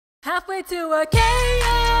Halfway to a KO.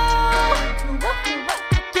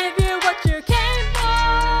 Give you what you came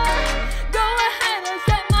for. Go ahead and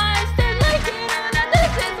set my stage like you know that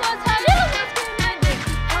this is what's how you must be my name.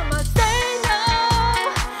 I'ma say no.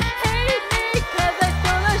 Hate me cause I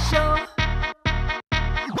stole a show.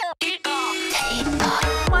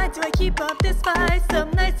 Why do I keep up this fight?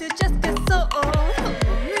 Some nights it just gets so old.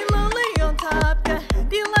 You're lonely on top, got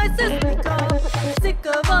handy lights we go. Sick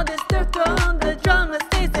of all this dirt on the drama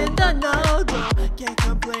stays in the no-go. Can't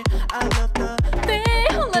complain, I love the thing.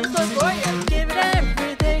 Let's go for it, give it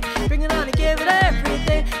everything. Bring it on and give it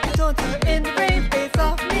everything. You don't do it in the rain, face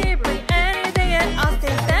off me. Bring anything and I'll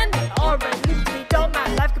stay standing. Alright, leave to me, don't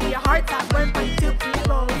mind. Life could be a hard time when fighting two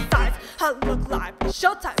people sides. I look live, it's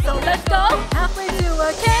showtime, so let's go. Halfway to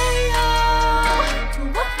a KO.